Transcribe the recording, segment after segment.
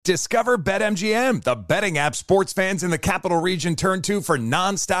Discover BetMGM, the betting app sports fans in the capital region turn to for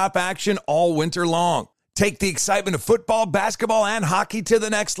nonstop action all winter long. Take the excitement of football, basketball, and hockey to the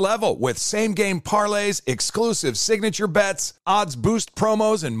next level with same-game parlays, exclusive signature bets, odds boost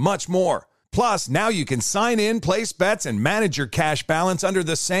promos, and much more. Plus, now you can sign in, place bets, and manage your cash balance under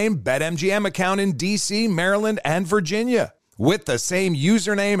the same BetMGM account in D.C., Maryland, and Virginia. With the same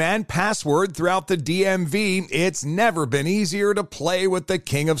username and password throughout the DMV, it's never been easier to play with the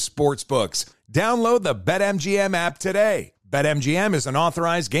king of sportsbooks. Download the BetMGM app today. BetMGM is an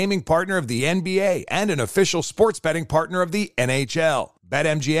authorized gaming partner of the NBA and an official sports betting partner of the NHL.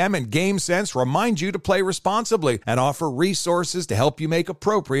 BetMGM and GameSense remind you to play responsibly and offer resources to help you make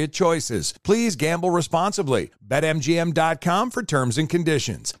appropriate choices. Please gamble responsibly. BetMGM.com for terms and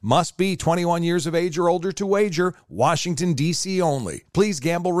conditions. Must be 21 years of age or older to wager. Washington, D.C. only. Please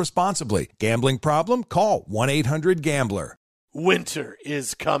gamble responsibly. Gambling problem? Call 1-800-GAMBLER. Winter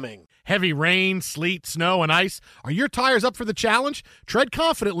is coming. Heavy rain, sleet, snow, and ice. Are your tires up for the challenge? Tread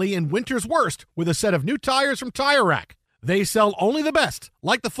confidently in winter's worst with a set of new tires from Tire Rack. They sell only the best,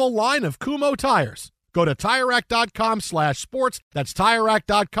 like the full line of Kumho tires. Go to TireRack.com/sports. That's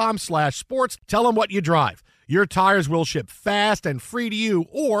TireRack.com/sports. Tell them what you drive. Your tires will ship fast and free to you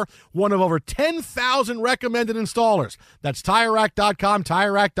or one of over 10,000 recommended installers. That's TireRack.com,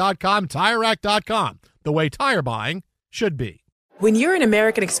 TireRack.com, TireRack.com. The way tire buying should be. When you're an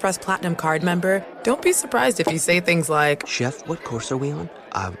American Express Platinum card member, don't be surprised if you say things like, "Chef, what course are we on?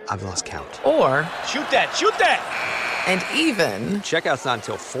 I've lost count." Or, Shoot that! and even, Checkout's not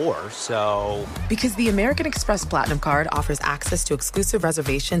until 4, so... because the American Express Platinum Card offers access to exclusive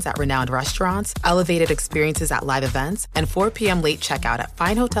reservations at renowned restaurants, elevated experiences at live events, and 4 p.m. late checkout at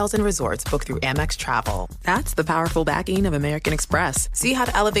fine hotels and resorts booked through Amex Travel. That's the powerful backing of American Express. See how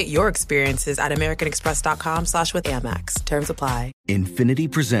to elevate your experiences at americanexpress.com/withAmex. Terms apply. Infinity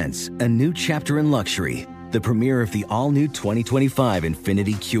presents a new chapter in luxury, the premiere of the all-new 2025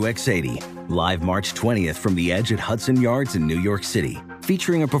 Infinity QX80, live March 20th from the Edge at Hudson Yards in New York City,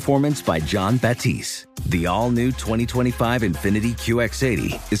 featuring a performance by John Batiste. The all-new 2025 Infinity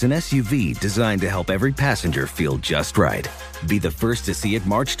QX80 is an SUV designed to help every passenger feel just right. Be the first to see it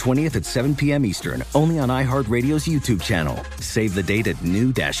March 20th at 7 p.m. Eastern, only on iHeartRadio's YouTube channel. Save the date at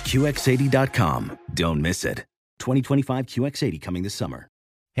new-QX80.com. Don't miss it. 2025 QX80 coming this summer.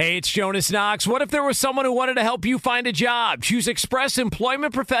 Hey, it's Jonas Knox. What if there was someone who wanted to help you find a job? Choose Express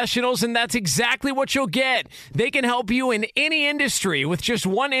Employment Professionals, and that's exactly what you'll get. They can help you in any industry. With just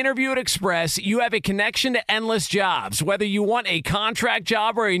one interview at Express, you have a connection to endless jobs. Whether you want a contract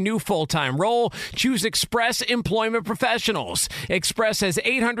job or a new full-time role, choose Express Employment Professionals. Express has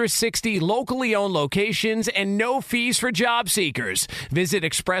 860 locally owned locations and no fees for job seekers. Visit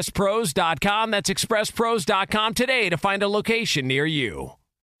expresspros.com. That's expresspros.com today to find a location near you.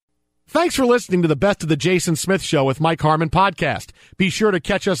 Thanks for listening to the Best of the Jason Smith Show with Mike Harmon podcast. Be sure to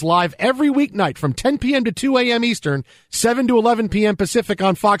catch us live every weeknight from 10 p.m. to 2 a.m. Eastern, 7 to 11 p.m. Pacific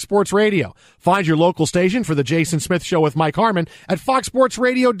on Fox Sports Radio. Find your local station for the Jason Smith Show with Mike Harmon at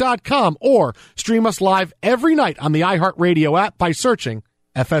foxsportsradio.com or stream us live every night on the iHeartRadio app by searching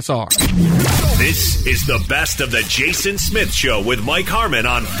FSR. This is the Best of the Jason Smith Show with Mike Harmon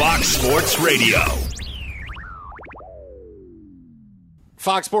on Fox Sports Radio.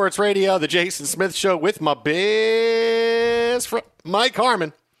 Fox Sports Radio, the Jason Smith Show with my best friend, Mike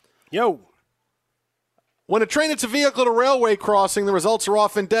Harmon. Yo. When a train hits a vehicle at a railway crossing, the results are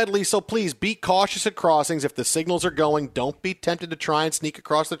often deadly, so please be cautious at crossings. If the signals are going, don't be tempted to try and sneak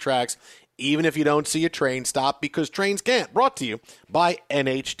across the tracks. Even if you don't see a train stop, because trains can't. Brought to you by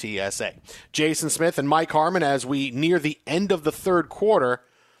NHTSA. Jason Smith and Mike Harmon as we near the end of the third quarter.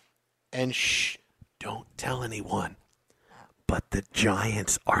 And shh, don't tell anyone. But the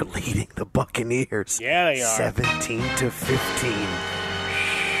Giants are leading the Buccaneers. Yeah, they are. 17-15.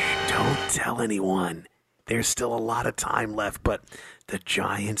 Shh, don't tell anyone. There's still a lot of time left, but the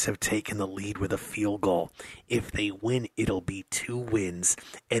Giants have taken the lead with a field goal. If they win, it'll be 2 wins,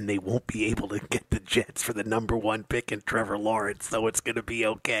 and they won't be able to get the Jets for the number 1 pick in Trevor Lawrence, so it's going to be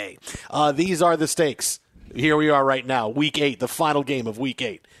okay. These are the stakes. Here we are right now, Week 8, the final game of Week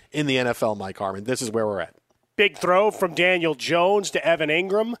 8 in the NFL, Mike Harmon. This is where we're at. Big throw from Daniel Jones to Evan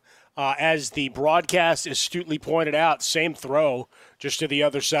Ingram. As the broadcast astutely pointed out, same throw just to the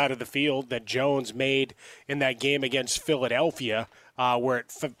other side of the field that Jones made in that game against Philadelphia, where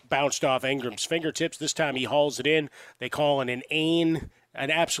it bounced off Ingram's fingertips. This time he hauls it in. They call an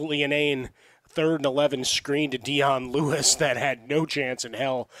absolutely inane 3rd and 11 screen to Dion Lewis that had no chance in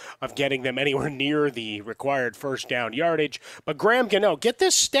hell of getting them anywhere near the required first down yardage. But Graham Gano, get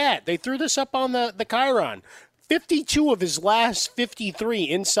this stat. They threw this up on the Chyron. 52 of his last 53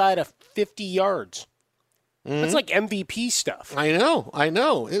 inside of 50 yards. That's like MVP stuff. I know. How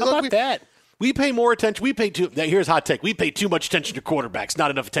about that? We pay more attention. Here's a hot take. We pay too much attention to quarterbacks, not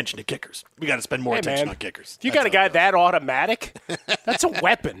enough attention to kickers. We got to spend more attention on kickers. If you got a guy that automatic, that's a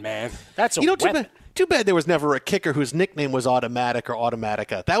weapon, man. That's a weapon. Too bad there was never a kicker whose nickname was Automatic or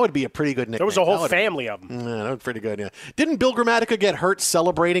Automatica. That would be a pretty good nickname. There was a whole family of them. Yeah, that was pretty good, yeah. Didn't Bill Gramatica get hurt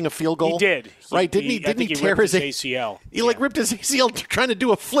celebrating a field goal? He did. Right? Didn't he tear his ACL? He ripped his ACL trying to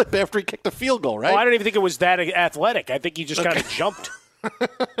do a flip after he kicked a field goal, right? Well, I don't even think it was that athletic. I think he just kind of jumped.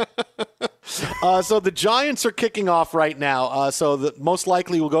 So the Giants are kicking off right now. Most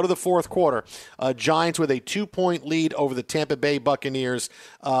likely we'll go to the fourth quarter. Giants with a 2-point lead over the Tampa Bay Buccaneers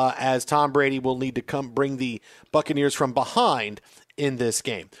as Tom Brady will need to come bring the Buccaneers from behind in this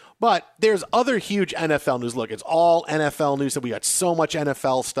game. But there's other huge NFL news. Look, it's all NFL news, and we got so much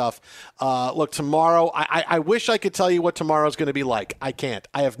NFL stuff. Look, tomorrow, I wish I could tell you what tomorrow's going to be like. I can't.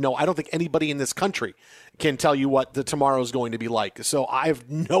 I don't think anybody in this country can tell you what the tomorrow is going to be like. So I have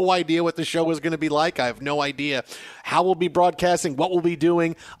no idea what the show is going to be like. I have no idea how we'll be broadcasting, what we'll be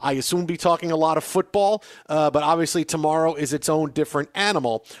doing. I assume we'll be talking a lot of football, but obviously tomorrow is its own different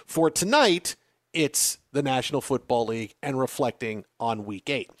animal. For tonight, it's the National Football League and reflecting on Week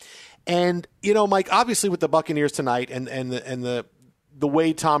 8. And, Mike, obviously with the Buccaneers tonight and the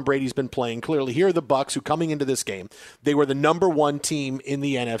way Tom Brady's been playing, clearly here are the Bucs who coming into this game, they were the number one team in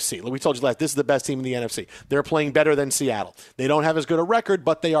the NFC. Like we told you last, this is the best team in the NFC. They're playing better than Seattle. They don't have as good a record,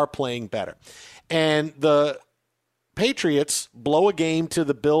 but they are playing better. And the Patriots blow a game to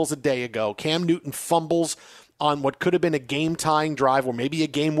the Bills a day ago. Cam Newton fumbles on what could have been a game-tying drive or maybe a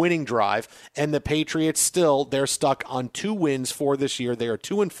game-winning drive, and the Patriots they're stuck on 2 wins for this year. They are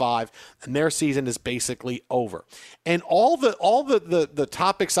 2-5, and their season is basically over. And all the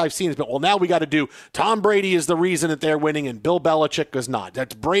topics I've seen has been, well, now we got to do Tom Brady is the reason that they're winning, and Bill Belichick is not.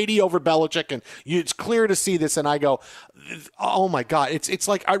 That's Brady over Belichick, and it's clear to see this. And I go, oh my God, it's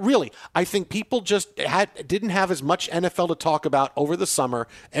like I think people just didn't have as much NFL to talk about over the summer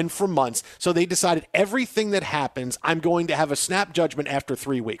and for months, so they decided everything that happens, I'm going to have a snap judgment after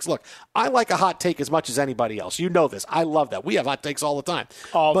 3 weeks. Look, I like a hot take as much as anybody else. You know this. I love that. We have hot takes all the time.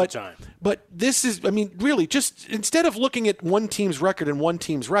 The time. But this is, really, just instead of looking at one team's record and one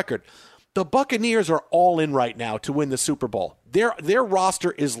team's record, the Buccaneers are all in right now to win the Super Bowl. Their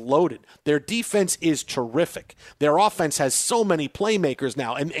roster is loaded. Their defense is terrific. Their offense has so many playmakers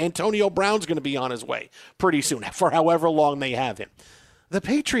now, and Antonio Brown's going to be on his way pretty soon for however long they have him. The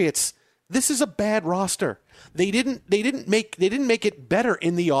Patriots, this is a bad roster. They didn't make it better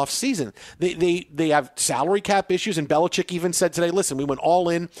in the offseason. They have salary cap issues, and Belichick even said today, listen, we went all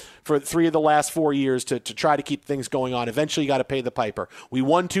in for 3 of the last 4 years to try to keep things going on. Eventually you got to pay the piper. We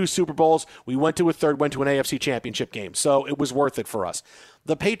won 2 Super Bowls. We went to a third, went to an AFC championship game. So it was worth it for us.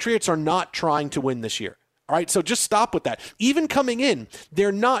 The Patriots are not trying to win this year. All right, so just stop with that. Even coming in,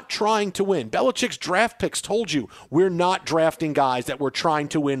 they're not trying to win. Belichick's draft picks told you we're not drafting guys that we're trying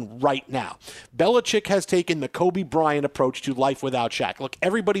to win right now. Belichick has taken the Kobe Bryant approach to life without Shaq. Look,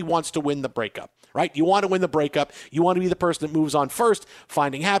 everybody wants to win the breakup, right? You want to win the breakup. You want to be the person that moves on first,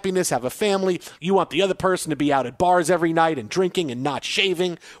 finding happiness, have a family. You want the other person to be out at bars every night and drinking and not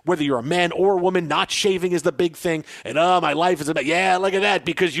shaving. Whether you're a man or a woman, not shaving is the big thing. And, my life is about, yeah, look at that,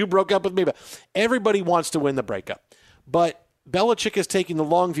 because you broke up with me. But everybody wants to win the breakup. But Belichick is taking the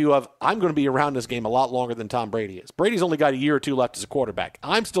long view of, I'm going to be around this game a lot longer than Tom Brady is. Brady's only got a year or 2 left as a quarterback.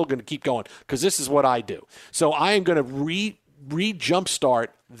 I'm still going to keep going because this is what I do. So I am going to re-jumpstart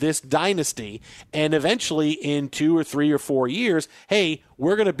this dynasty, and eventually in 2 or 3 or 4 years, hey,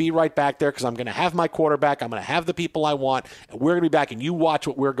 we're going to be right back there because I'm going to have my quarterback, I'm going to have the people I want, and we're going to be back, and you watch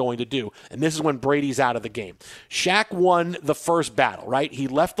what we're going to do. And this is when Brady's out of the game. Shaq won the first battle, right? He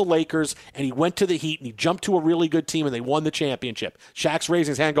left the Lakers, and he went to the Heat, and he jumped to a really good team, and they won the championship. Shaq's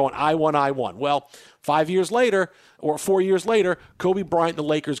raising his hand going, I won. Well, 5 years later, or 4 years later, Kobe Bryant and the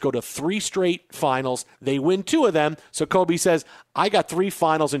Lakers go to 3 straight finals. They win 2 of them. So Kobe says, I got 3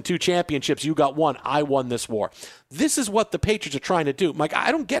 finals and 2 championships. You got 1. I won this war. This is what the Patriots are trying to do. Mike,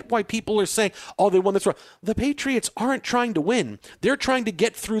 I don't get why people are saying, they won this war. The Patriots aren't trying to win. They're trying to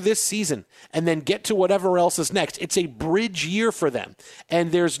get through this season and then get to whatever else is next. It's a bridge year for them.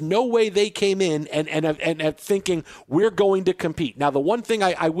 And there's no way they came in and thinking we're going to compete. Now, the one thing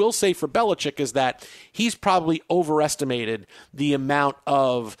I will say for Belichick is that he's probably overestimated the amount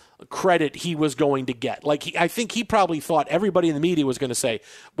of credit he was going to get. I think he probably thought everybody in the media was going to say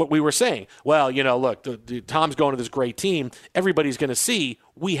what we were saying. Well, look, Tom's going to this great team. Everybody's going to see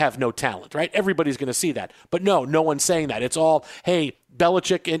we have no talent, right? Everybody's going to see that. But no one's saying that. It's all, hey,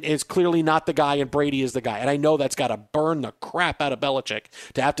 Belichick is clearly not the guy and Brady is the guy. And I know that's got to burn the crap out of Belichick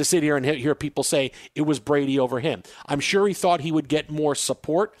to have to sit here and hear people say it was Brady over him. I'm sure he thought he would get more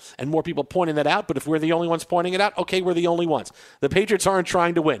support and more people pointing that out. But if we're the only ones pointing it out, okay, we're the only ones. The Patriots aren't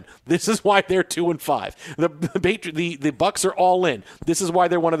trying to win. This is why they're 2-5. The Bucs are all in. This is why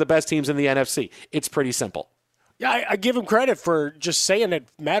they're one of the best teams in the NFC. It's pretty simple. Yeah, I give him credit for just saying it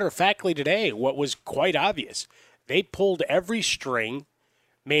matter-of-factly today, what was quite obvious. They pulled every string,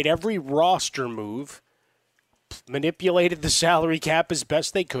 made every roster move, manipulated the salary cap as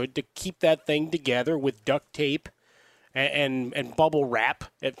best they could to keep that thing together with duct tape and bubble wrap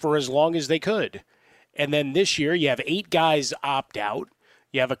for as long as they could. And then this year, you have 8 guys opt out.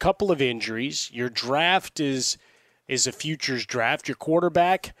 You have a couple of injuries. Your draft is a futures draft. Your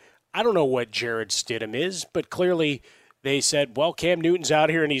quarterback, I don't know what Jared Stidham is, but clearly they said, well, Cam Newton's out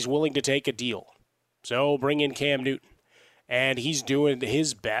here and he's willing to take a deal. So bring in Cam Newton. And he's doing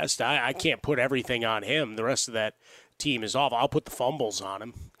his best. I can't put everything on him. The rest of that team is off. I'll put the fumbles on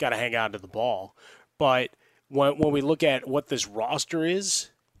him. Got to hang on to the ball. But when we look at what this roster is,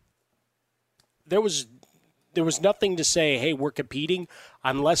 there was nothing to say, hey, we're competing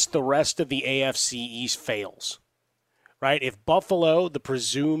unless the rest of the AFC East fails. Right? If Buffalo, the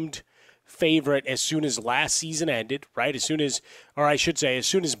presumed favorite as soon as last season ended, right? As soon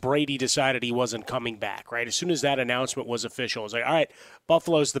as Brady decided he wasn't coming back, right? As soon as that announcement was official, it was like, all right,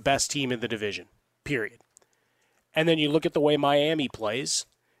 Buffalo's the best team in the division, period. And then you look at the way Miami plays.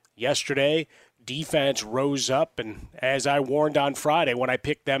 Yesterday, defense rose up, and as I warned on Friday when I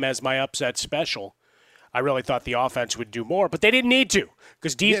picked them as my upset special, I really thought the offense would do more, but they didn't need to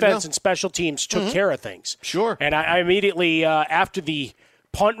because defense and special teams took care of things. Sure. And I immediately, after the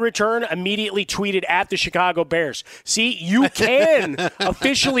punt return, immediately tweeted at the Chicago Bears, see, you can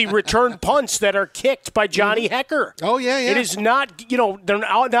officially return punts that are kicked by Johnny Hekker. Oh, yeah. It is not,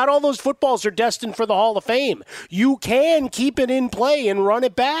 not all those footballs are destined for the Hall of Fame. You can keep it in play and run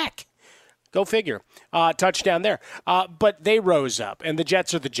it back. Go figure. Touchdown there. But they rose up, and the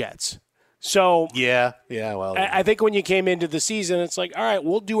Jets are the Jets. So yeah. Well, I think when you came into the season, it's like, all right,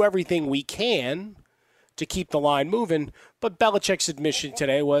 we'll do everything we can to keep the line moving. But Belichick's admission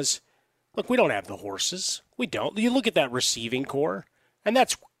today was, look, we don't have the horses. We don't. You look at that receiving core, and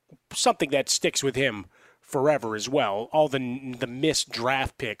that's something that sticks with him forever as well. All the missed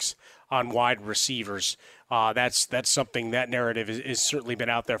draft picks on wide receivers. That's something, that narrative is certainly been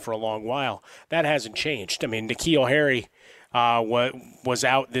out there for a long while. That hasn't changed. I mean, N'Keal Harry was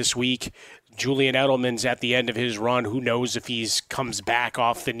out this week. Julian Edelman's at the end of his run. Who knows if he comes back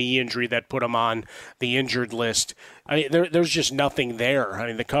off the knee injury that put him on the injured list. I mean, there's just nothing there. I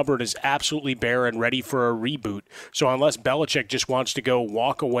mean, the cupboard is absolutely bare and ready for a reboot. So unless Belichick just wants to go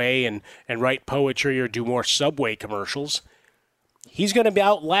walk away and write poetry or do more Subway commercials, he's going to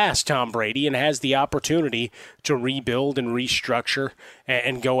outlast Tom Brady and has the opportunity to rebuild and restructure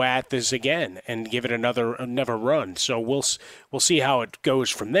and go at this again and give it another run. So we'll see how it goes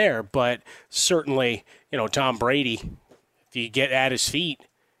from there. But certainly, Tom Brady, if you get at his feet,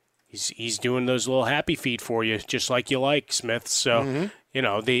 he's doing those little happy feet for you, just like you like, Smith. So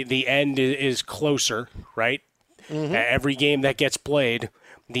the end is closer, right? Mm-hmm. Every game that gets played,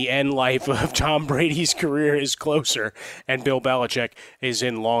 the end life of Tom Brady's career is closer, and Bill Belichick is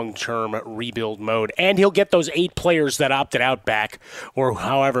in long-term rebuild mode. And he'll get those 8 players that opted out back, or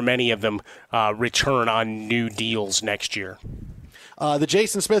however many of them return on new deals next year. The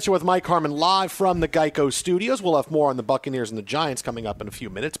Jason Smith Show with Mike Harmon live from the Geico Studios. We'll have more on the Buccaneers and the Giants coming up in a few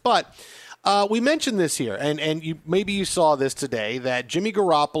minutes, but we mentioned this here, and maybe you saw this today, that Jimmy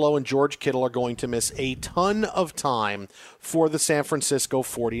Garoppolo and George Kittle are going to miss a ton of time for the San Francisco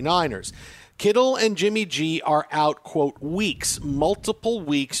 49ers. Kittle and Jimmy G are out, quote, weeks, multiple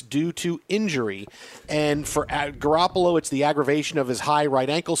weeks due to injury. And for Garoppolo, it's the aggravation of his high right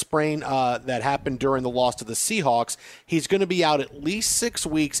ankle sprain that happened during the loss to the Seahawks. He's going to be out at least 6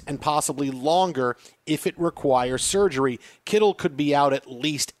 weeks and possibly longer if it requires surgery. Kittle could be out at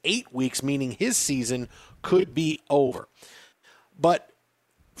least 8 weeks, meaning his season could be over. But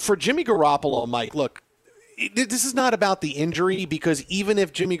for Jimmy Garoppolo, Mike, look, this is not about the injury, because even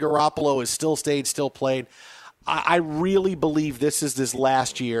if Jimmy Garoppolo is still played, I really believe this is his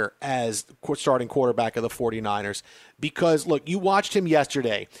last year as starting quarterback of the 49ers. Because, look, you watched him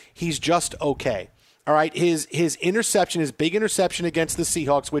yesterday. He's just okay. All right, his interception, his big interception against the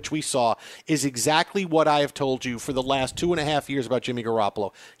Seahawks, which we saw, is exactly what I have told you for the last 2.5 years about Jimmy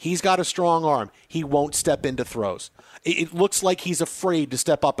Garoppolo. He's got a strong arm. He won't step into throws. It looks like he's afraid to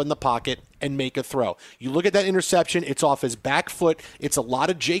step up in the pocket and make a throw. You look at that interception, it's off his back foot. It's a lot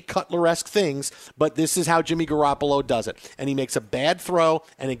of Jay Cutler-esque things, but this is how Jimmy Garoppolo does it. And he makes a bad throw,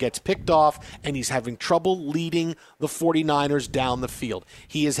 and it gets picked off, and he's having trouble leading the 49ers down the field.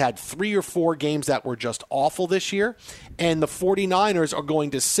 He has had 3 or 4 games that were just awful this year, and the 49ers are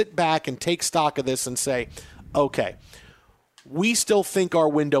going to sit back and take stock of this and say, okay, we still think our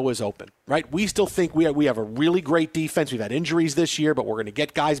window is open, right? We still think we have a really great defense. We've had injuries this year, but we're going to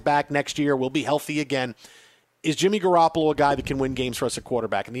get guys back next year. We'll be healthy again. Is Jimmy Garoppolo a guy that can win games for us at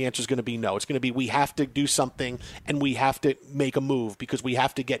quarterback? And the answer is going to be no. It's going to be we have to do something and we have to make a move because we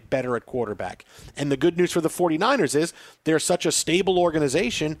have to get better at quarterback. And the good news for the 49ers is they're such a stable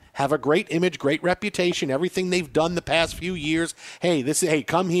organization, have a great image, great reputation, everything they've done the past few years. Hey,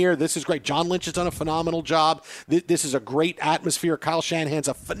 come here. This is great. John Lynch has done a phenomenal job. This is a great atmosphere. Kyle Shanahan's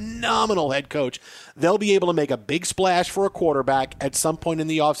a phenomenal head coach. They'll be able to make a big splash for a quarterback at some point in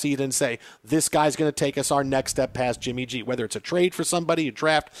the offseason and say, this guy's going to take us our next step past Jimmy G, whether it's a trade for somebody, a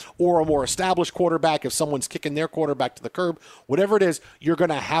draft, or a more established quarterback. If someone's kicking their quarterback to the curb, whatever it is, you're going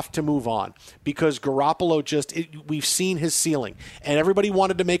to have to move on because Garoppolo we've seen his ceiling, and everybody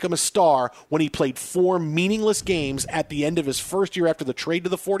wanted to make him a star when he played 4 meaningless games at the end of his first year after the trade to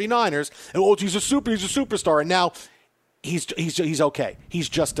the 49ers. And he's a superstar, and now he's okay. He's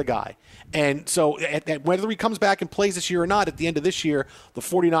just a guy. And so whether he comes back and plays this year or not, at the end of this year, the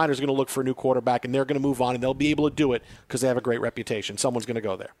 49ers are going to look for a new quarterback, and they're going to move on, and they'll be able to do it because they have a great reputation. Someone's going to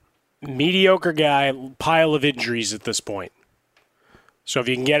go there. Mediocre guy, pile of injuries at this point. So if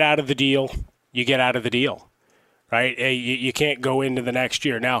you can get out of the deal, you get out of the deal, right? You can't go into the next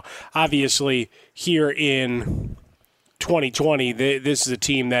year. Now, obviously, here in 2020, this is a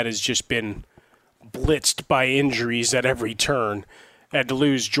team that has just been blitzed by injuries at every turn. Had to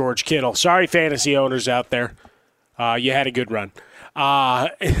lose George Kittle. Sorry, fantasy owners out there. You had a good run.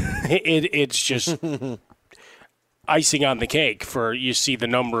 It's just icing on the cake for you see the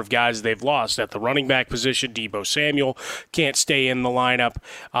number of guys they've lost at the running back position. Deebo Samuel can't stay in the lineup.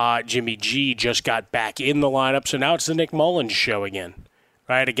 Jimmy G just got back in the lineup. So now it's the Nick Mullins show again,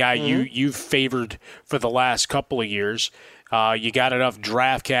 right? A guy you've favored for the last couple of years. You got enough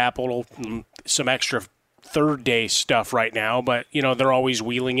draft capital, some extra third-day stuff right now, but, they're always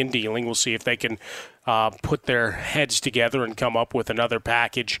wheeling and dealing. We'll see if they can put their heads together and come up with another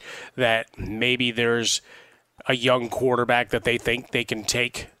package that maybe there's a young quarterback that they think they can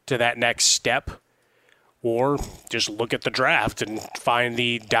take to that next step, or just look at the draft and find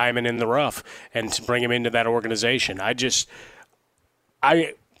the diamond in the rough and to bring him into that organization.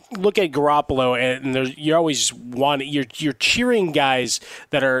 I look at Garoppolo, and you always you're cheering guys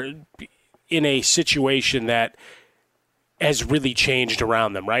that are in a situation that has really changed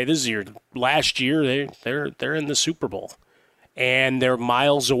around them, right? This is your last year. They're in the Super Bowl, and they're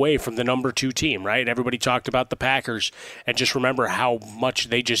miles away from the number 2 team, right? Everybody talked about the Packers, and just remember how much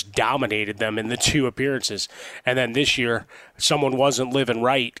they just dominated them in the 2 appearances. And then this year, someone wasn't living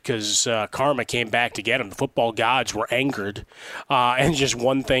right because karma came back to get them. The football gods were angered, and just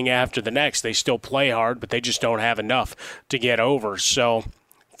one thing after the next. They still play hard, but they just don't have enough to get over. So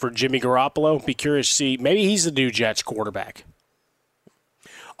for Jimmy Garoppolo, be curious to see. Maybe he's the new Jets quarterback.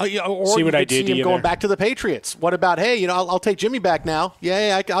 Or see you what I could did see to him going back to the Patriots. What about, I'll take Jimmy back now.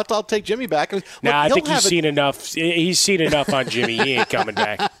 I'll take Jimmy back. Look, I think he's seen enough. He's seen enough on Jimmy. He ain't coming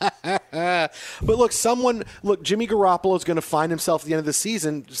back. But Jimmy Garoppolo is going to find himself at the end of the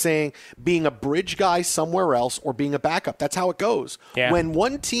season being a bridge guy somewhere else or being a backup. That's how it goes. Yeah. When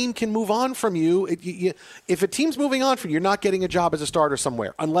one team can move on from you, if a team's moving on from you, you're not getting a job as a starter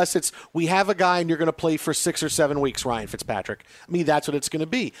somewhere. Unless it's, we have a guy and you're going to play for 6 or 7 weeks, Ryan Fitzpatrick. That's what it's going to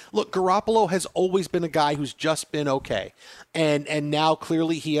be. Look, Garoppolo has always been a guy who's just been okay. And now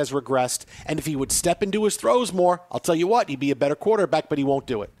clearly he has regressed. And if he would step into his throws more, I'll tell you what, he'd be a better quarterback, but he won't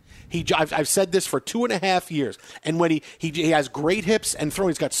do it. I've said this for 2.5 years. And when he has great hips and throwing,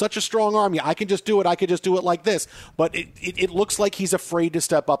 he's got such a strong arm. I can just do it. I could just do it like this. But it looks like he's afraid to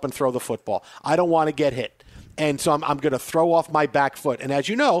step up and throw the football. I don't want to get hit. And so I'm going to throw off my back foot. And as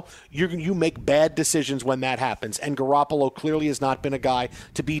you know, you make bad decisions when that happens. And Garoppolo clearly has not been a guy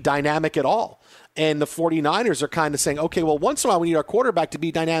to be dynamic at all. And the 49ers are kind of saying, okay, well, once in a while we need our quarterback to be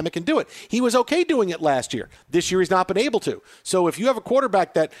dynamic and do it. He was okay doing it last year. This year he's not been able to. So if you have a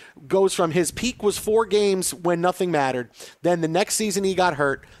quarterback that goes from his peak was 4 games when nothing mattered, then the next season he got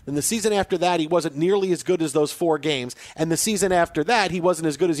hurt, then the season after that he wasn't nearly as good as those 4 games, and the season after that he wasn't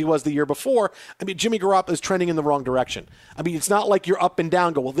as good as he was the year before, Jimmy Garoppolo is trending in the wrong direction. It's not like you're up and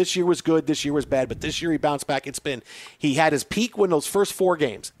down, go, well, this year was good, this year was bad, but this year he bounced back. He had his peak when those first 4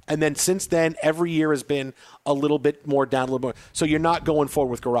 games. And then since then, every year has been a little bit more down, a little more. So you're not going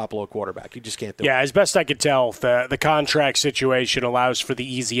forward with Garoppolo quarterback. You just can't do it. Yeah, as best I could tell, the contract situation allows for the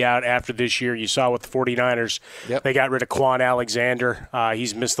easy out after this year. You saw with the 49ers, They got rid of Quan Alexander.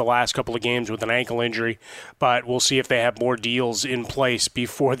 He's missed the last couple of games with an ankle injury, but we'll see if they have more deals in place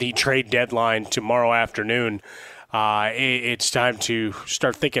before the trade deadline tomorrow afternoon. It's time to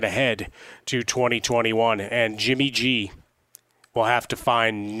start thinking ahead to 2021, and Jimmy G will have to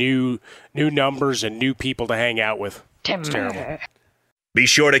find new numbers and new people to hang out with. It's terrible. Be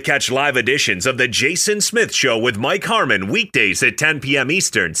sure to catch live editions of The Jason Smith Show with Mike Harmon weekdays at 10 p.m.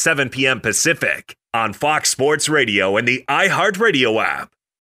 Eastern, 7 p.m. Pacific on Fox Sports Radio and the iHeartRadio app.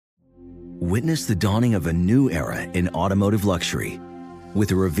 Witness the dawning of a new era in automotive luxury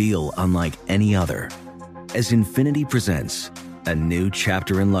with a reveal unlike any other as Infiniti presents a new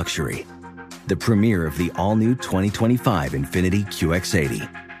chapter in luxury, the premiere of the all-new 2025 Infiniti QX80.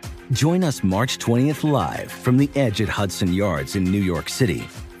 Join us March 20th live from the Edge at Hudson Yards in New York City,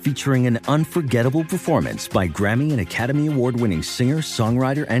 featuring an unforgettable performance by Grammy and Academy Award-winning singer,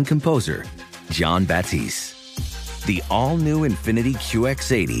 songwriter, and composer, Jon Batiste. The all-new Infiniti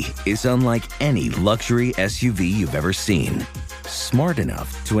QX80 is unlike any luxury SUV you've ever seen. Smart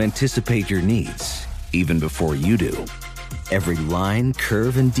enough to anticipate your needs, even before you do. Every line,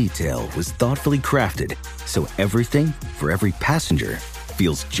 curve, and detail was thoughtfully crafted, so everything for every passenger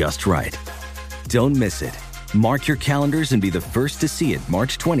feels just right. Don't miss it. Mark your calendars and be the first to see it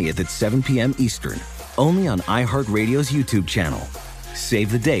March 20th at 7 p.m. Eastern, only on iHeartRadio's YouTube channel.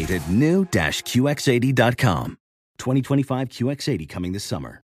 Save the date at new-QX80.com. 2025 QX80 coming this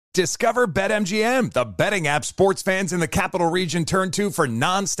summer. Discover BetMGM, the betting app sports fans in the capital region turn to for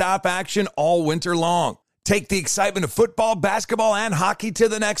nonstop action all winter long. Take the excitement of football, basketball, and hockey to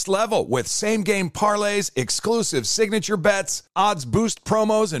the next level with same-game parlays, exclusive signature bets, odds boost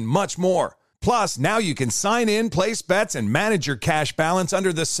promos, and much more. Plus, now you can sign in, place bets, and manage your cash balance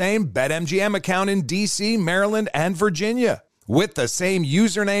under the same BetMGM account in D.C., Maryland, and Virginia. With the same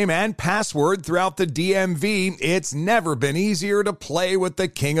username and password throughout the DMV, it's never been easier to play with the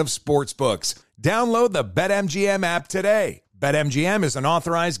king of sportsbooks. Download the BetMGM app today. BetMGM is an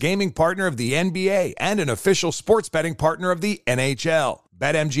authorized gaming partner of the NBA and an official sports betting partner of the NHL.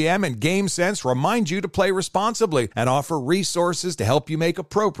 BetMGM and GameSense remind you to play responsibly and offer resources to help you make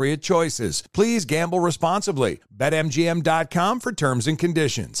appropriate choices. Please gamble responsibly. BetMGM.com for terms and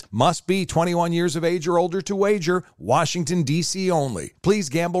conditions. Must be 21 years of age or older to wager. Washington, D.C. only. Please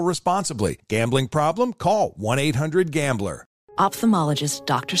gamble responsibly. Gambling problem? Call 1-800-GAMBLER. Ophthalmologist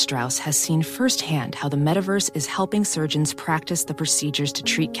Dr. Strauss has seen firsthand how the metaverse is helping surgeons practice the procedures to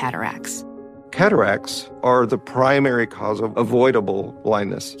treat cataracts. Cataracts are the primary cause of avoidable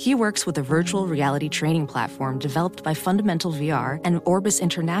blindness. He works with a virtual reality training platform developed by Fundamental VR and Orbis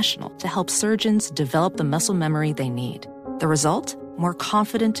International to help surgeons develop the muscle memory they need. The result? More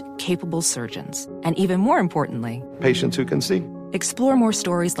confident, capable surgeons. And even more importantly, patients who can see. Explore more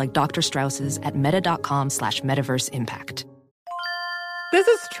stories like Dr. Strauss's at meta.com/metaverseimpact. This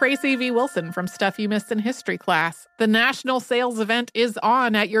is Tracy V. Wilson from Stuff You Missed in History class. The national sales event is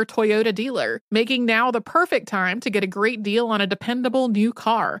on at your Toyota dealer, making now the perfect time to get a great deal on a dependable new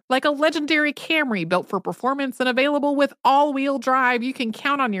car. Like a legendary Camry built for performance and available with all-wheel drive, you can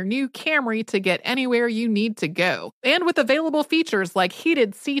count on your new Camry to get anywhere you need to go. And with available features like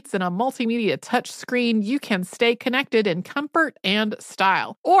heated seats and a multimedia touchscreen, you can stay connected in comfort and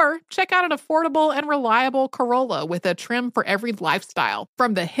style. Or check out an affordable and reliable Corolla with a trim for every lifestyle.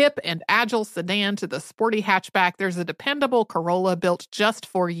 From the hip and agile sedan to the sporty hatchback, there's a dependable Corolla built just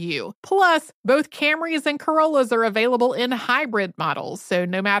for you. Plus, both Camrys and Corollas are available in hybrid models, so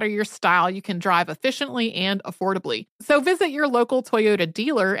no matter your style, you can drive efficiently and affordably. So visit your local Toyota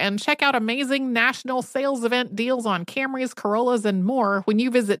dealer and check out amazing national sales event deals on Camrys, Corollas, and more when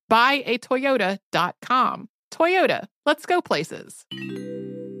you visit buyatoyota.com. Toyota, let's go places.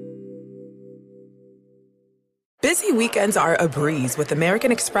 Busy weekends are a breeze with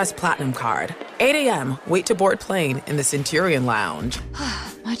American Express Platinum Card. 8 a.m., wait to board plane in the Centurion Lounge.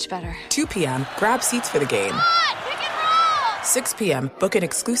 Much better. 2 p.m., grab seats for the game. 6 p.m., book an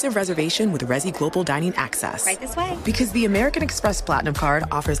exclusive reservation with Resi Global Dining Access. Right this way. Because the American Express Platinum Card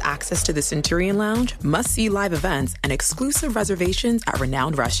offers access to the Centurion Lounge, must-see live events, and exclusive reservations at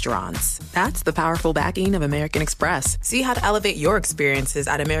renowned restaurants. That's the powerful backing of American Express. See how to elevate your experiences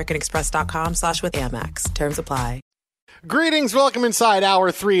at americanexpress.com/withAmex. Terms apply. Greetings, welcome inside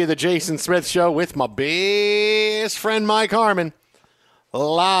Hour 3 of the Jason Smith Show with my best friend Mike Harmon.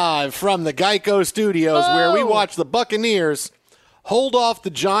 Live from the Geico Studios, where we watch the Buccaneers hold off the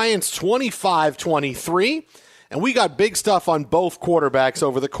Giants 25-23 And we got big stuff on both quarterbacks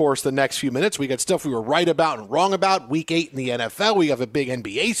over the course of the next few minutes. We got stuff we were right about and wrong about. Week 8 in the NFL. We have a big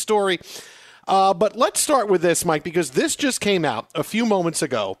NBA story. But let's start with this, Mike, because this just came out a few moments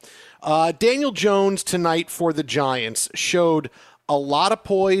ago. Daniel Jones tonight for the Giants showed a lot of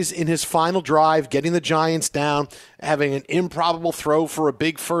poise in his final drive, getting the Giants down, having an improbable throw for a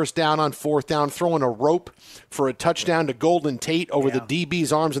big first down on fourth down, throwing a rope for a touchdown to Golden Tate over the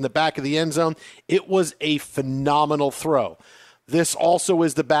DB's arms in the back of the end zone. It was a phenomenal throw. This also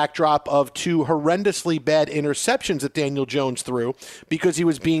is the backdrop of 2 horrendously bad interceptions that Daniel Jones threw because he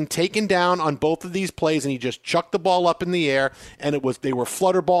was being taken down on both of these plays and he just chucked the ball up in the air, and they were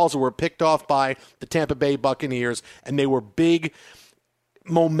flutter balls that were picked off by the Tampa Bay Buccaneers, and they were big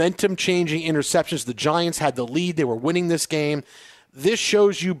momentum-changing interceptions. The Giants had the lead. They were winning this game. This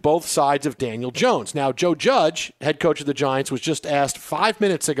shows you both sides of Daniel Jones. Now, Joe Judge, head coach of the Giants, was just asked 5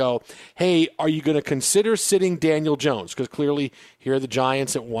 minutes ago, hey, are you going to consider sitting Daniel Jones? Because clearly here are the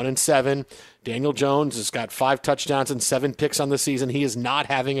Giants at 1-7. Daniel Jones has got 5 touchdowns and 7 picks on the season. He is not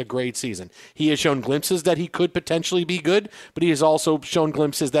having a great season. He has shown glimpses that he could potentially be good, but he has also shown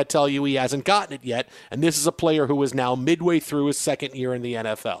glimpses that tell you he hasn't gotten it yet. And this is a player who is now midway through his second year in the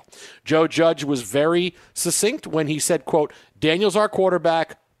NFL. Joe Judge was very succinct when he said, quote, Daniel's our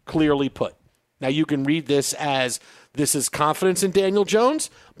quarterback, clearly put. Now you can read this as this is confidence in Daniel Jones,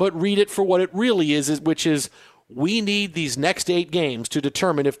 but read it for what it really is, which is we need these next 8 games to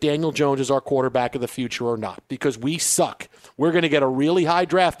determine if Daniel Jones is our quarterback of the future or not, because we suck. We're going to get a really high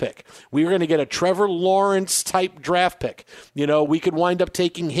draft pick. We're going to get a Trevor Lawrence-type draft pick. You know, we could wind up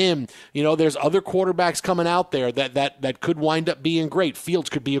taking him. You know, there's other quarterbacks coming out there that could wind up being great. Fields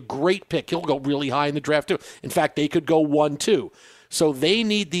could be a great pick. He'll go really high in the draft, too. In fact, they could go 1-2. So they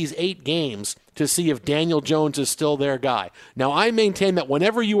need these 8 games to see if Daniel Jones is still their guy. Now, I maintain that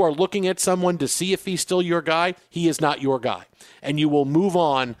whenever you are looking at someone to see if he's still your guy, he is not your guy. And you will move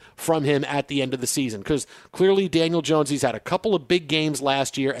on from him at the end of the season. Because clearly Daniel Jones, he's had a couple of big games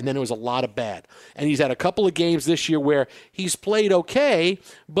last year, and then it was a lot of bad. And he's had a couple of games this year where he's played okay,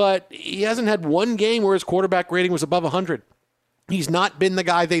 but he hasn't had one game where his quarterback rating was above 100. He's not been the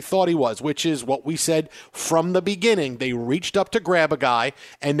guy they thought he was, which is what we said from the beginning. They reached up to grab a guy,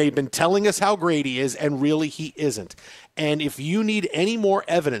 and they've been telling us how great he is, and really he isn't. And if you need any more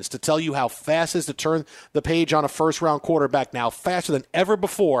evidence to tell you how fast it is to turn the page on a first-round quarterback now, faster than ever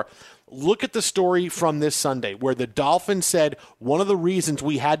before, look at the story from this Sunday where the Dolphins said one of the reasons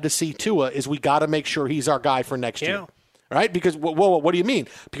we had to see Tua is we got to make sure he's our guy for next year. Right? Because, whoa, what do you mean?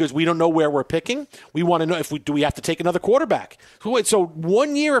 Because we don't know where we're picking? We want to know do we have to take another quarterback? So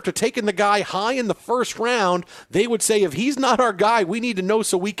 1 year after taking the guy high in the first round, they would say, if he's not our guy, we need to know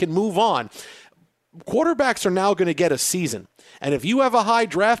so we can move on. Quarterbacks are now going to get a season. And if you have a high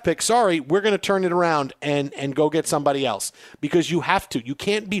draft pick, sorry, we're going to turn it around and go get somebody else because you have to. You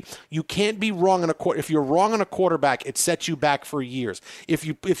can't be wrong on a quarter. If you're wrong on a quarterback, it sets you back for years. If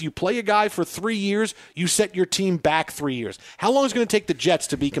you play a guy for 3 years, you set your team back 3 years. How long is it going to take the Jets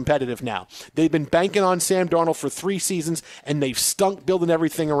to be competitive now? They've been banking on Sam Darnold for 3 seasons, and they've stunk building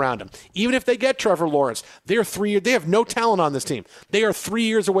everything around him. Even if they get Trevor Lawrence, they have no talent on this team. They are 3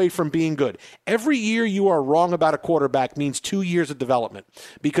 years away from being good. Every year you are wrong about a quarterback means 2 years of development,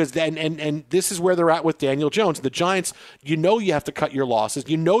 because then and this is where they're at with Daniel Jones. The Giants, you have to cut your losses.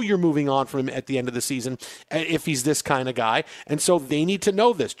 You're moving on from him at the end of the season if he's this kind of guy, and so they need to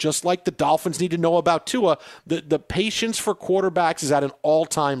know this, just like the Dolphins need to know about Tua. The patience for quarterbacks is at an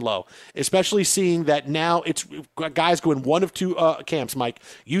all-time low, especially seeing that now it's guys go in one of 2 camps, Mike.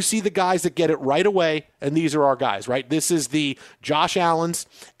 You see the guys that get it right away, and these are our guys, right? This is the Josh Allens,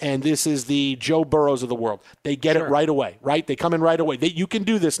 and this is the Joe Burrows of the world. They get it right away, right? They come in right away. You can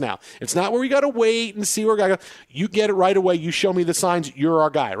do this now. It's not where we got to wait and see where we got. You get it right away. You show me the signs. You're our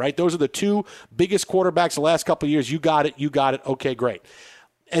guy, right? Those are the 2 biggest quarterbacks the last couple of years. You got it. Okay, great.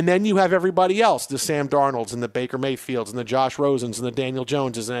 And then you have everybody else, the Sam Darnolds and the Baker Mayfields and the Josh Rosens and the Daniel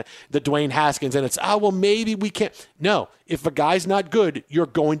Joneses and the Dwayne Haskins. And it's, maybe we can't. No, if a guy's not good, you're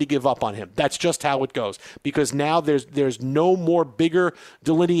going to give up on him. That's just how it goes. Because now there's no more bigger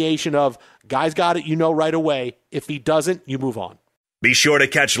delineation of guys got it, right away. If he doesn't, you move on. Be sure to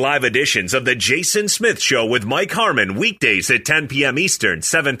catch live editions of The Jason Smith Show with Mike Harmon weekdays at 10 p.m. Eastern,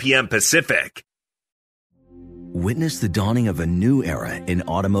 7 p.m. Pacific. Witness the dawning of a new era in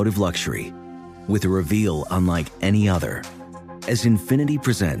automotive luxury with a reveal unlike any other as Infiniti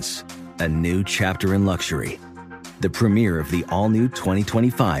presents a new chapter in luxury, the premiere of the all-new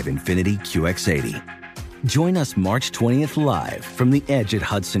 2025 Infiniti QX80. Join us March 20th live from the Edge at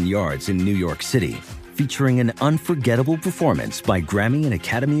Hudson Yards in New York City featuring an unforgettable performance by Grammy and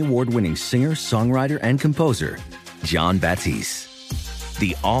Academy Award-winning singer, songwriter, and composer, Jon Batiste.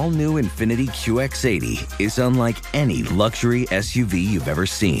 The all-new Infiniti QX80 is unlike any luxury SUV you've ever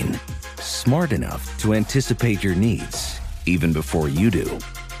seen. Smart enough to anticipate your needs, even before you do.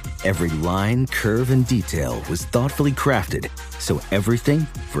 Every line, curve, and detail was thoughtfully crafted, so everything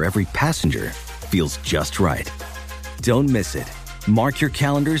for every passenger feels just right. Don't miss it. Mark your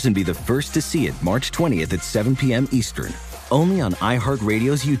calendars and be the first to see it March 20th at 7 p.m. Eastern, only on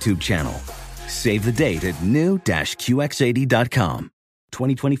iHeartRadio's YouTube channel. Save the date at new-QX80.com.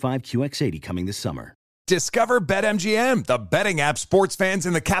 2025 QX80 coming this summer. Discover BetMGM, the betting app sports fans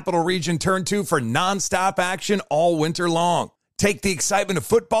in the capital region turn to for nonstop action all winter long. Take the excitement of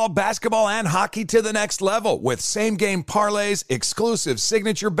football, basketball, and hockey to the next level with same-game parlays, exclusive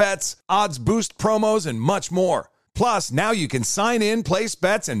signature bets, odds boost promos, and much more. Plus, now you can sign in, place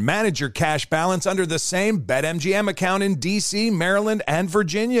bets, and manage your cash balance under the same BetMGM account in D.C., Maryland, and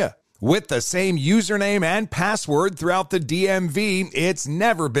Virginia. With the same username and password throughout the DMV, it's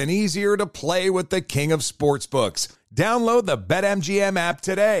never been easier to play with the king of sportsbooks. Download the BetMGM app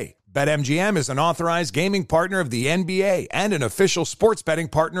today. BetMGM is an authorized gaming partner of the NBA and an official sports betting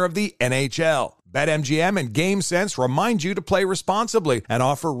partner of the NHL. BetMGM and GameSense remind you to play responsibly and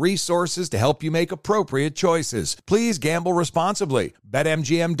offer resources to help you make appropriate choices. Please gamble responsibly.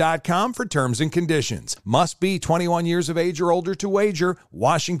 BetMGM.com for terms and conditions. Must be 21 years of age or older to wager.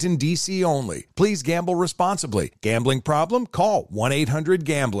 Washington, D.C. only. Please gamble responsibly. Gambling problem? Call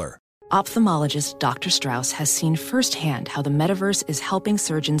 1-800-GAMBLER. Ophthalmologist Dr. Strauss has seen firsthand how the metaverse is helping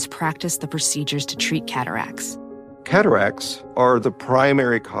surgeons practice the procedures to treat cataracts. Cataracts are the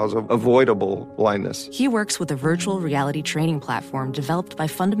primary cause of avoidable blindness. He works with a virtual reality training platform developed by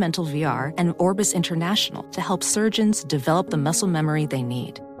Fundamental VR and Orbis International to help surgeons develop the muscle memory they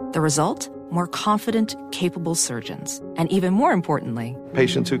need. The result? More confident, capable surgeons. And even more importantly,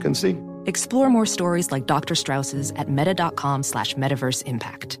 patients who can see. Explore more stories like Dr. Strauss's at meta.com/metaverse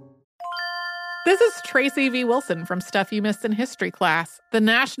impact. This is Tracy V. Wilson from Stuff You Missed in History Class. The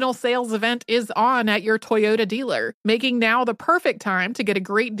national sales event is on at your Toyota dealer, making now the perfect time to get a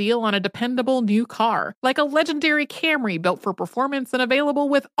great deal on a dependable new car. Like a legendary Camry built for performance and available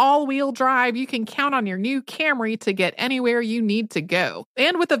with all-wheel drive, you can count on your new Camry to get anywhere you need to go.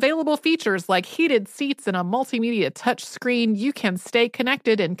 And with available features like heated seats and a multimedia touchscreen, you can stay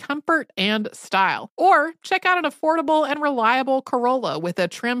connected in comfort and style. Or check out an affordable and reliable Corolla with a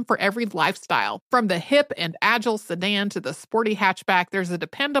trim for every lifestyle. From the hip and agile sedan to the sporty hatchback, there's a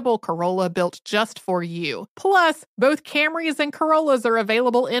dependable Corolla built just for you. Plus, both Camrys and Corollas are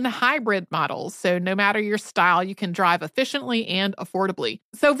available in hybrid models, so no matter your style, you can drive efficiently and affordably.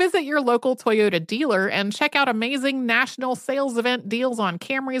 So visit your local Toyota dealer and check out amazing national sales event deals on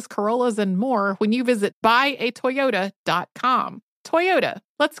Camrys, Corollas, and more when you visit buyatoyota.com. Toyota,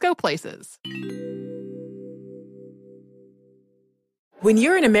 let's go places. When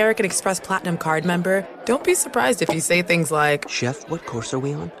you're an American Express Platinum Card member, don't be surprised if you say things like, "Chef, what course are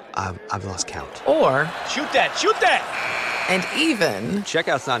we on? I've lost count." Or, "Shoot that, shoot that!" And even,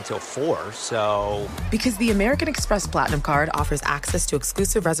 "Checkout's not until 4, so..." Because the American Express Platinum Card offers access to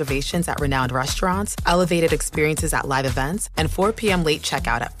exclusive reservations at renowned restaurants, elevated experiences at live events, and 4 p.m. late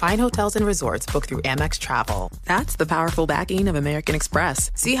checkout at fine hotels and resorts booked through Amex Travel. That's the powerful backing of American Express.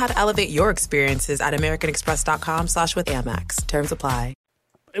 See how to elevate your experiences at americanexpress.com/withAmex. Terms apply.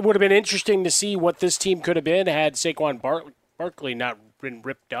 It would have been interesting to see what this team could have been had Saquon Barkley not been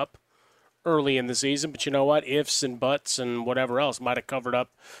ripped up early in the season, but you know what? Ifs and buts and whatever else might have covered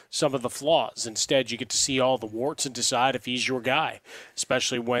up some of the flaws. Instead, you get to see all the warts and decide if he's your guy,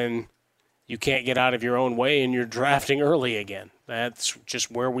 especially when you can't get out of your own way and you're drafting early again. That's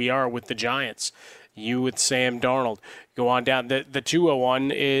just where we are with the Giants. You with Sam Darnold. Go on down. The 201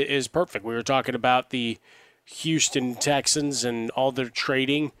 is perfect. We were talking about the Houston Texans and all their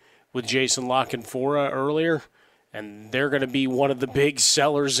trading with Jason La Canfora earlier. And they're going to be one of the big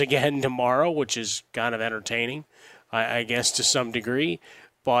sellers again tomorrow, which is kind of entertaining, I guess, to some degree.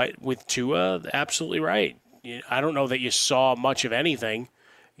 But with Tua, absolutely right. I don't know that you saw much of anything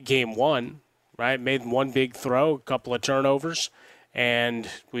game one, right? Made one big throw, a couple of turnovers, and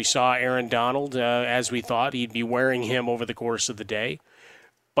we saw Aaron Donald, as we thought, he'd be wearing him over the course of the day.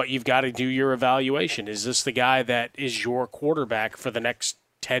 But you've got to do your evaluation. Is this the guy that is your quarterback for the next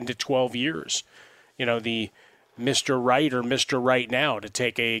 10 to 12 years? You know, the Mr. Right or Mr. Right Now, to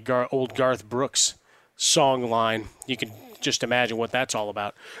take a old Garth Brooks song line. You can just imagine what that's all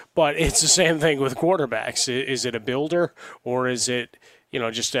about. But it's the same thing with quarterbacks. Is it a builder or is it,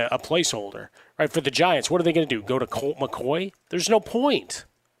 just a placeholder? Right, for the Giants, what are they going to do? Go to Colt McCoy? There's no point.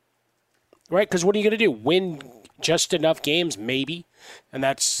 right? Because what are you going to do? Win just enough games, maybe, and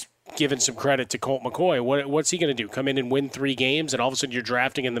that's giving some credit to Colt McCoy. What's he going to do? Come in and win 3 games, and all of a sudden you're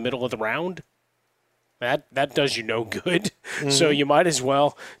drafting in the middle of the round? That does you no good. Mm-hmm. So you might as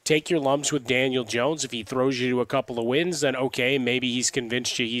well take your lumps with Daniel Jones. If he throws you to a couple of wins, then okay, maybe he's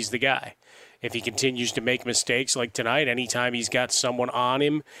convinced you he's the guy. If he continues to make mistakes like tonight, anytime he's got someone on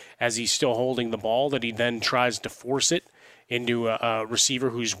him as he's still holding the ball, that he then tries to force it into a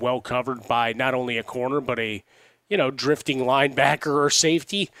receiver who's well covered by not only a corner but a drifting linebacker or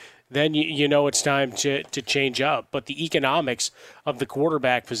safety, then you know it's time to change up. But the economics of the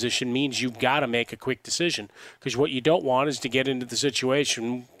quarterback position means you've got to make a quick decision, because what you don't want is to get into the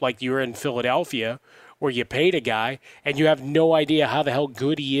situation like you're in Philadelphia where you paid a guy and you have no idea how the hell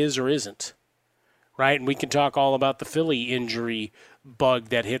good he is or isn't, right? And we can talk all about the Philly injury bug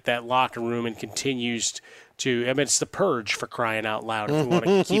that hit that locker room and continues to – I mean, it's the purge, for crying out loud, if we want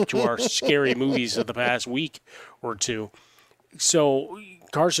to keep to our scary movies of the past week or two. So –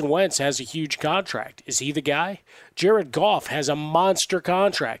 Carson Wentz has a huge contract. Is he the guy? Jared Goff has a monster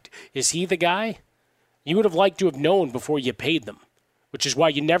contract. Is he the guy? You would have liked to have known before you paid them, which is why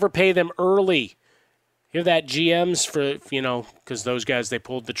you never pay them early. Hear that, GMs, because those guys, they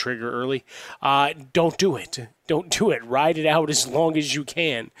pulled the trigger early. Don't do it. Don't do it. Ride it out as long as you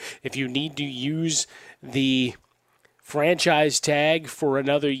can. If you need to use the franchise tag for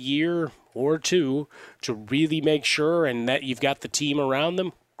another year or 2 to really make sure and that you've got the team around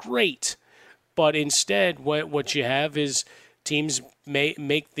them, great. But instead, what you have is teams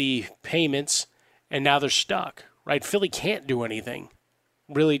make the payments, and now they're stuck, right? Philly can't do anything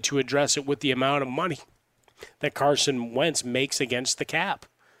really to address it with the amount of money that Carson Wentz makes against the cap.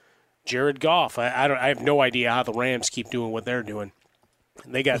 Jared Goff, I have no idea how the Rams keep doing what they're doing.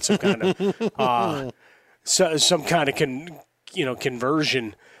 They got some kind of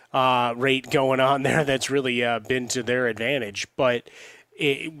conversion rate going on there that's really been to their advantage. But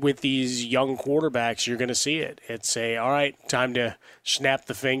with these young quarterbacks, you're going to see it. It's all right, time to snap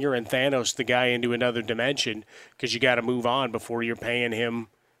the finger and Thanos the guy into another dimension, because you got to move on before you're paying him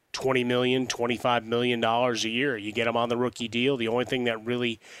 $20 million, $25 million a year. You get him on the rookie deal. The only thing that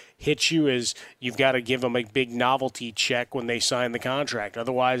really hits you is you've got to give them a big novelty check when they sign the contract.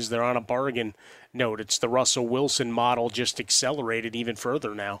 Otherwise, they're on a bargain note. It's the Russell Wilson model just accelerated even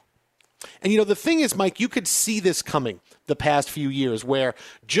further now. And, the thing is, Mike, you could see this coming the past few years where,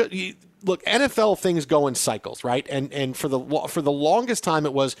 look, NFL things go in cycles, right? And for the longest time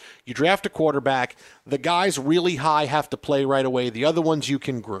it was you draft a quarterback, the guys really high have to play right away. The other ones you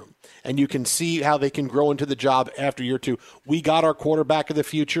can groom, and you can see how they can grow into the job after year 2. We got our quarterback of the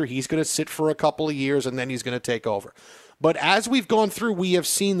future. He's going to sit for a couple of years, and then he's going to take over. But as we've gone through, we have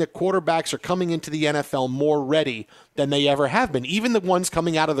seen that quarterbacks are coming into the NFL more ready than they ever have been. Even the ones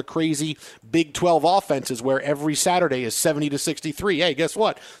coming out of the crazy Big 12 offenses where every Saturday is 70-63. Hey, guess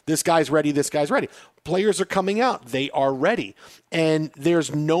what? This guy's ready. This guy's ready. Players are coming out. They are ready. And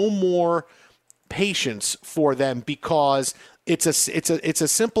there's no more patience for them, because it's a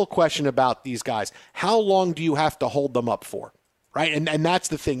simple question about these guys. How long do you have to hold them up for? Right, and that's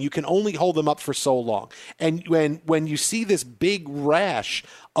the thing. You can only hold them up for so long. And when you see this big rash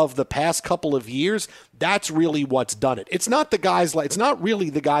of the past couple of years, that's really what's done it. It's not really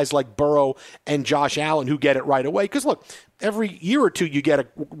the guys like Burrow and Josh Allen who get it right away. Because look, every year or 2 you get a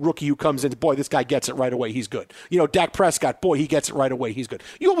rookie who comes in, boy, this guy gets it right away, he's good. Dak Prescott, boy, he gets it right away, he's good.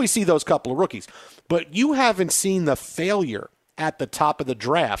 You always see those couple of rookies, but you haven't seen the failure at the top of the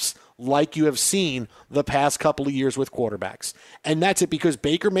drafts like you have seen the past couple of years with quarterbacks. And that's it, because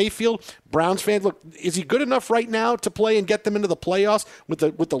Baker Mayfield, Browns fans, look, is he good enough right now to play and get them into the playoffs with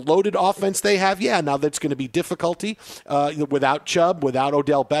the loaded offense they have? Yeah, now that's going to be difficulty without Chubb, without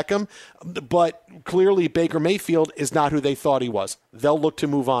Odell Beckham. But clearly Baker Mayfield is not who they thought he was. They'll look to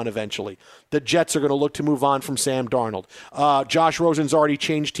move on eventually. The Jets are going to look to move on from Sam Darnold. Josh Rosen's already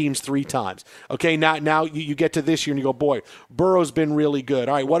changed teams 3 times. Okay, now you get to this year and you go, boy, Burrow's been really good.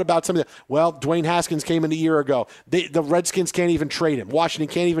 All right, what about some of the – well, Dwayne Haskins came in a year ago. The Redskins can't even trade him.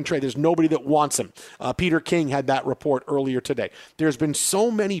 Washington can't even trade. There's nobody that wants him. Peter King had that report earlier today. There's been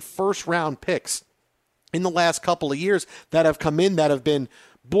so many first-round picks in the last couple of years that have come in that have been –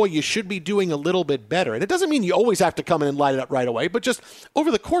 boy, you should be doing a little bit better. And it doesn't mean you always have to come in and light it up right away, but just over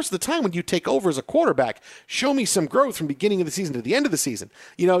the course of the time when you take over as a quarterback, show me some growth from beginning of the season to the end of the season.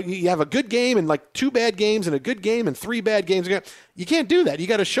 You have a good game and like 2 bad games and a good game and 3 bad games. You can't do that. You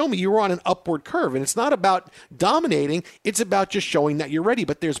got to show me you were on an upward curve. And it's not about dominating. It's about just showing that you're ready.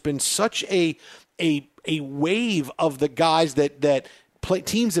 But there's been such a wave of the guys that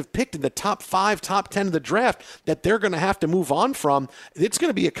teams have picked in the top 5, top 10 of the draft that they're going to have to move on from, it's going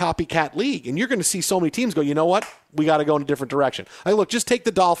to be a copycat league. And you're going to see so many teams go, you know what? We got to go in a different direction. Look, just take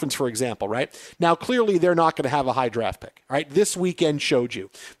the Dolphins, for example, right? Now, clearly, they're not going to have a high draft pick, right? This weekend showed you.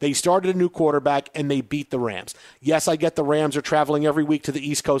 They started a new quarterback, and they beat the Rams. Yes, I get the Rams are traveling every week to the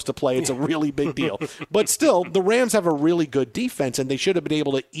East Coast to play. It's a really big deal. But still, the Rams have a really good defense, and they should have been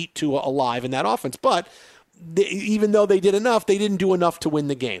able to eat Tua alive in that offense. But even though they did enough, they didn't do enough to win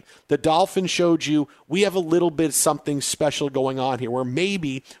the game. The Dolphins showed you we have a little bit something special going on here where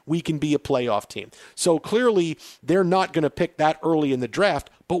maybe we can be a playoff team. So clearly they're not going to pick that early in the draft,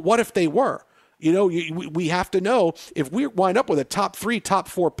 but what if they were? You know, we have to know if we wind up with a top 3, top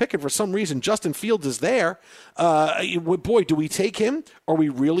 4 pick, and for some reason Justin Fields is there, boy, do we take him? Are we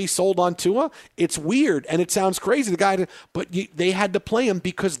really sold on Tua? It's weird, and it sounds crazy, but they had to play him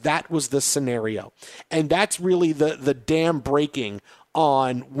because that was the scenario. And that's really the dam breaking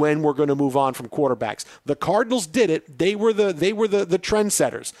on when we're going to move on from quarterbacks. The Cardinals did it. They were the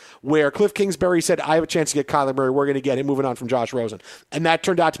trendsetters, where Cliff Kingsbury said, I have a chance to get Kyler Murray. We're going to get him, moving on from Josh Rosen. And that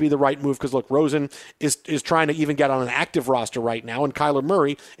turned out to be the right move because, look, Rosen is trying to even get on an active roster right now, and Kyler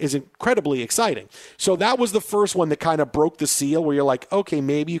Murray is incredibly exciting. So that was the first one that kind of broke the seal where you're like, okay,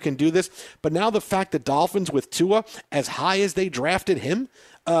 maybe you can do this. But now the fact that Dolphins with Tua, as high as they drafted him,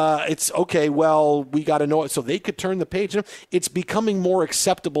 it's okay, well, we got to know it so they could turn the page. It's becoming more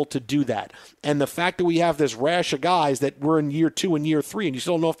acceptable to do that. And the fact that we have this rash of guys that we're in year 2 and year 3 and you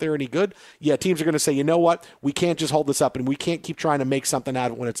still don't know if they're any good, yeah, teams are going to say, you know what, we can't just hold this up and we can't keep trying to make something out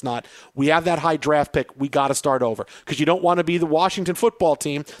of it when it's not. We have that high draft pick. We got to start over because you don't want to be the Washington football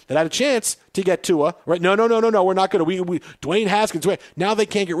team that had a chance to get Tua, right? No, we're not going to. Dwayne Haskins, now they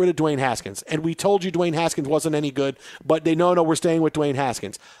can't get rid of Dwayne Haskins. And we told you Dwayne Haskins wasn't any good, but they no, we're staying with Dwayne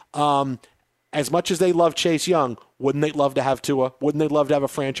Haskins. As much as they love Chase Young, wouldn't they love to have Tua? Wouldn't they love to have a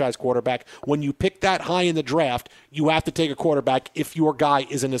franchise quarterback? When you pick that high in the draft, you have to take a quarterback if your guy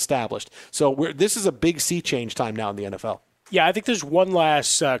isn't established. So this is a big sea change time now in the NFL. Yeah, I think there's one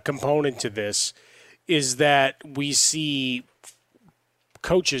last component to this, is that we see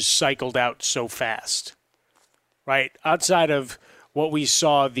coaches cycled out so fast, right? Outside of what we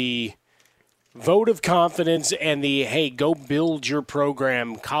saw, the vote of confidence and the, hey, go build your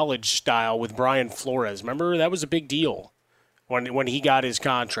program college style with Brian Flores. Remember, that was a big deal when he got his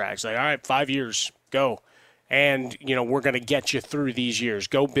contracts. Like, all right, 5 years, go. And, we're going to get you through these years.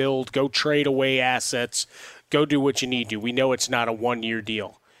 Go build, go trade away assets, go do what you need to. We know it's not a one-year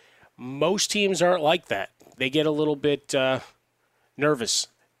deal. Most teams aren't like that. They get a little bit nervous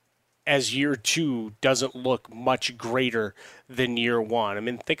as year 2 doesn't look much greater than year 1. I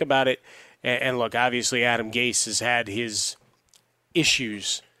mean, think about it. And look, obviously Adam Gase has had his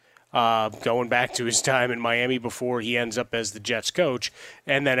issues going back to his time in Miami before he ends up as the Jets coach,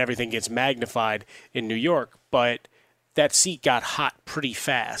 and then everything gets magnified in New York. But that seat got hot pretty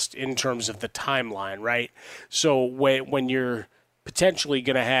fast in terms of the timeline, right? So when you're potentially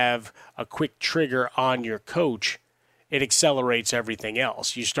going to have a quick trigger on your coach, it accelerates everything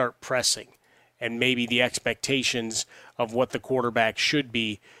else. You start pressing, and maybe the expectations of what the quarterback should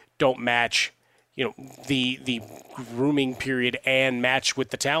be don't match, the grooming period and match with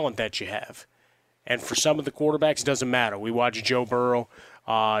the talent that you have. And for some of the quarterbacks, it doesn't matter. We watch Joe Burrow.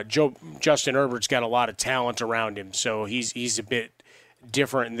 Justin Herbert's got a lot of talent around him, so he's a bit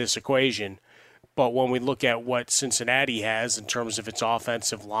different in this equation. But when we look at what Cincinnati has in terms of its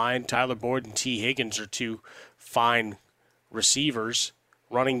offensive line, Tyler Boyd and T. Higgins are two fine receivers.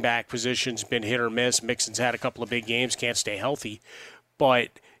 Running back position's been hit or miss. Mixon's had a couple of big games, can't stay healthy.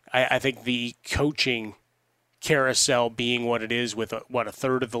 But I think the coaching carousel being what it is with, a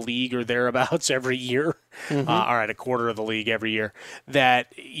third of the league or thereabouts every year, all right, a quarter of the league every year,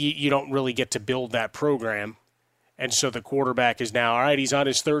 that you don't really get to build that program. And so the quarterback is now, all right, he's on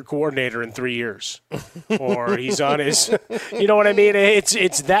his third coordinator in 3 years. Or he's on his, you know what I mean?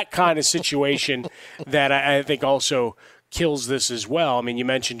 It's that kind of situation that I think also kills this as well. I mean, you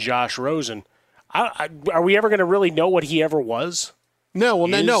mentioned Josh Rosen. Are we ever going to really know what he ever was? No, well,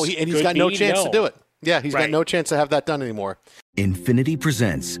 no, he's got no chance to do it. Yeah, he's got no chance to have that done anymore. Infiniti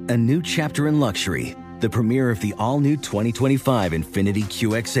presents a new chapter in luxury, the premiere of the all-new 2025 Infiniti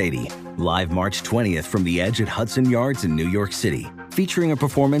QX80, live March 20th from the Edge at Hudson Yards in New York City, featuring a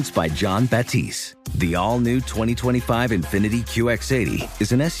performance by John Batiste. The all-new 2025 Infiniti QX80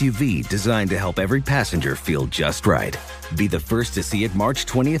 is an SUV designed to help every passenger feel just right. Be the first to see it March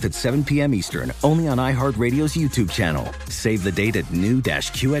 20th at 7 p.m. Eastern, only on iHeartRadio's YouTube channel. Save the date at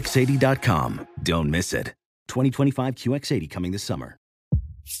new-QX80.com. Don't miss it. 2025 QX80 coming this summer.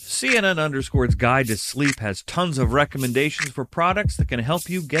 CNN_'s Guide to Sleep has tons of recommendations for products that can help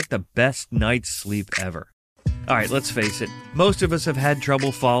you get the best night's sleep ever. All right, let's face it, most of us have had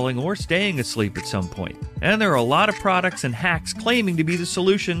trouble falling or staying asleep at some point, and there are a lot of products and hacks claiming to be the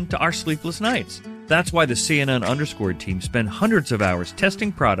solution to our sleepless nights. That's why the CNN_ team spend hundreds of hours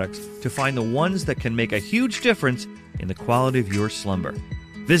testing products to find the ones that can make a huge difference in the quality of your slumber.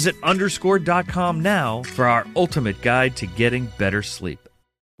 Visit underscore.com now for our ultimate guide to getting better sleep.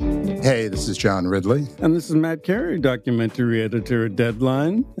 Hey, this is John Ridley. And this is Matt Carey, documentary editor at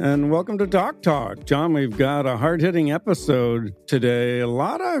Deadline. And welcome to Doc Talk. John, we've got a hard-hitting episode today. A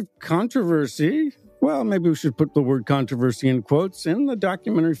lot of controversy. Well, maybe we should put the word controversy in quotes in the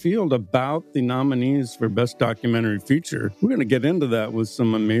documentary field about the nominees for Best Documentary Feature. We're going to get into that with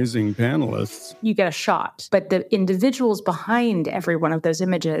some amazing panelists. You get a shot, but the individuals behind every one of those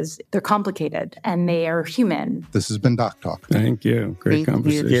images, they're complicated and they are human. This has been Doc Talk. Thank you. Great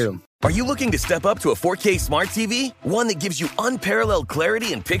conversation. Thank you. Are you looking to step up to a 4K smart TV? One that gives you unparalleled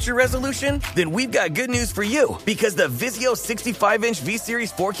clarity and picture resolution? Then we've got good news for you, because the Vizio 65-inch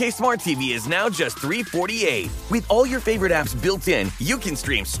V-Series 4K smart TV is now just $348. With all your favorite apps built in, you can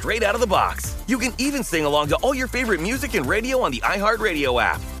stream straight out of the box. You can even sing along to all your favorite music and radio on the iHeartRadio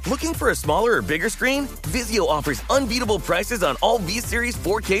app. Looking for a smaller or bigger screen? Vizio offers unbeatable prices on all V-Series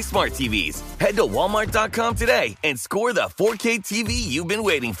 4K smart TVs. Head to Walmart.com today and score the 4K TV you've been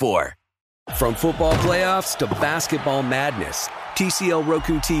waiting for. From football playoffs to basketball madness, TCL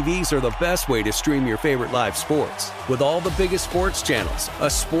Roku TVs are the best way to stream your favorite live sports. With all the biggest sports channels, a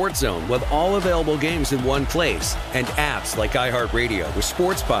sports zone with all available games in one place, and apps like iHeartRadio with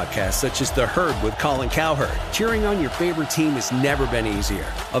sports podcasts such as The Herd with Colin Cowherd. Cheering on your favorite team has never been easier.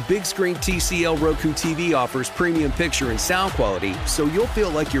 A big screen TCL Roku TV offers premium picture and sound quality, so you'll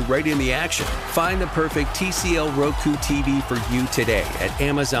feel like you're right in the action. Find the perfect TCL Roku TV for you today at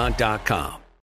Amazon.com.